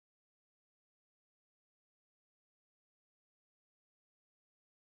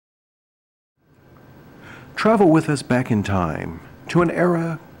Travel with us back in time to an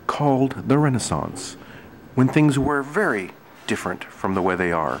era called the Renaissance, when things were very different from the way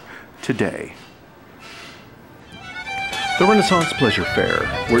they are today. The Renaissance Pleasure Fair,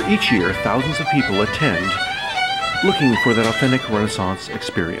 where each year thousands of people attend looking for that authentic Renaissance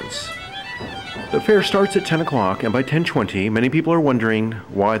experience. The fair starts at 10 o'clock, and by 10:20, many people are wondering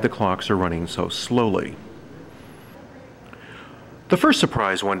why the clocks are running so slowly. The first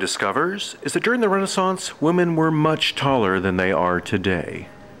surprise one discovers is that during the Renaissance, women were much taller than they are today.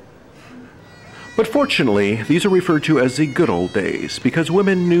 But fortunately, these are referred to as the good old days because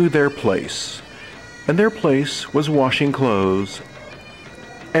women knew their place. And their place was washing clothes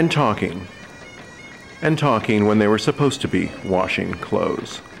and talking when they were supposed to be washing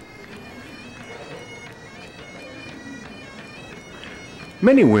clothes.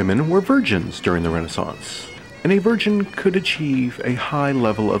 Many women were virgins during the Renaissance, and a virgin could achieve a high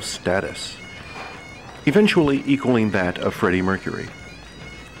level of status, eventually equaling that of Freddie Mercury.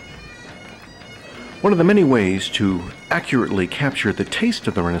 One of the many ways to accurately capture the taste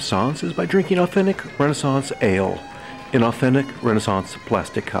of the Renaissance is by drinking authentic Renaissance ale in authentic Renaissance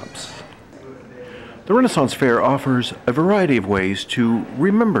plastic cups. The Renaissance Fair offers a variety of ways to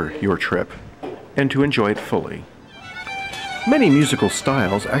remember your trip and to enjoy it fully. Many musical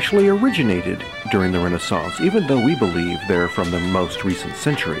styles actually originated during the Renaissance, even though we believe they're from the most recent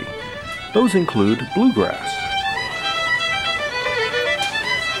century. Those include bluegrass,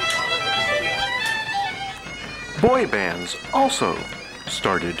 boy bands also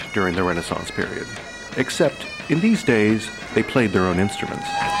started during the Renaissance period, except in these days they played their own instruments.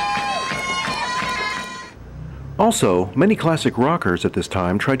 Also, many classic rockers at this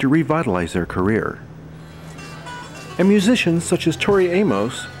time tried to revitalize their career. And musicians such as Tori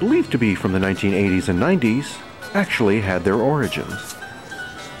Amos, believed to be from the 1980s and 90s, actually had their origins.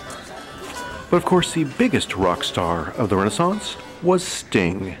 But of course, the biggest rock star of the Renaissance was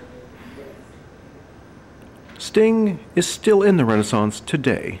Sting. Sting is still in the Renaissance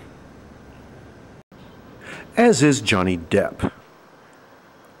today, as is Johnny Depp.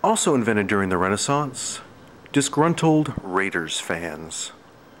 Also invented during the Renaissance, disgruntled Raiders fans.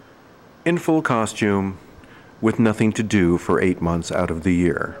 In full costume, with nothing to do for 8 months out of the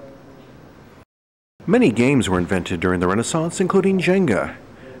year. Many games were invented during the Renaissance, including Jenga.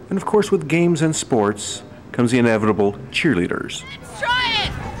 And of course, with games and sports comes the inevitable cheerleaders. Let's try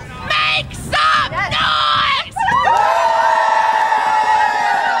it! Make some noise!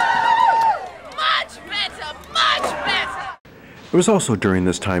 Much better, much better! It was also during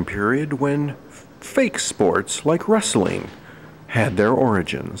this time period when fake sports like wrestling had their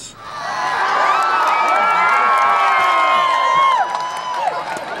origins.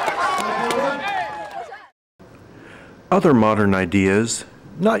 Other modern ideas,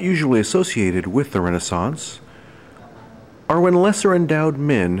 not usually associated with the Renaissance, are when lesser endowed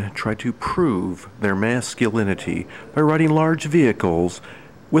men try to prove their masculinity by riding large vehicles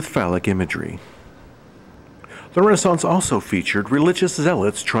with phallic imagery. The Renaissance also featured religious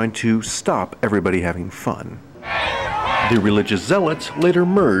zealots trying to stop everybody having fun. The religious zealots later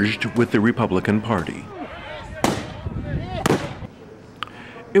merged with the Republican Party.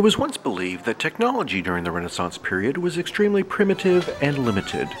 It was once believed that technology during the Renaissance period was extremely primitive and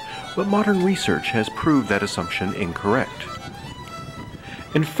limited, but modern research has proved that assumption incorrect.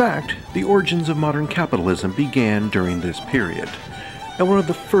 In fact, the origins of modern capitalism began during this period, and one of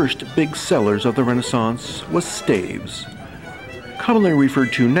the first big sellers of the Renaissance was staves, commonly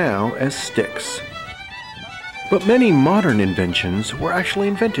referred to now as sticks. But many modern inventions were actually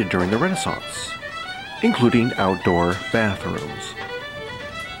invented during the Renaissance, including outdoor bathrooms.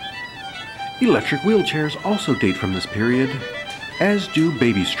 Electric wheelchairs also date from this period, as do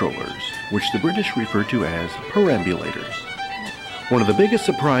baby strollers, which the British refer to as perambulators. One of the biggest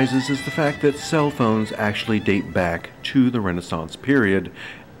surprises is the fact that cell phones actually date back to the Renaissance period,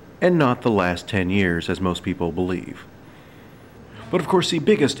 and not the last 10 years as most people believe. But of course, the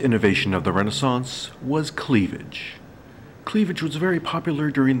biggest innovation of the Renaissance was cleavage. Cleavage was very popular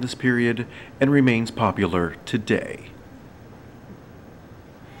during this period and remains popular today.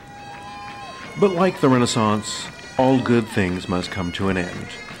 But like the Renaissance, all good things must come to an end.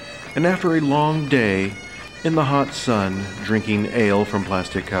 And after a long day in the hot sun, drinking ale from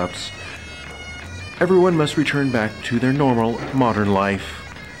plastic cups, everyone must return back to their normal, modern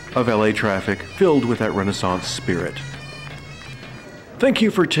life of LA traffic filled with that Renaissance spirit. Thank you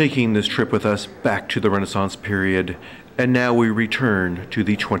for taking this trip with us back to the Renaissance period, and now we return to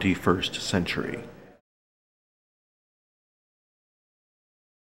the 21st century.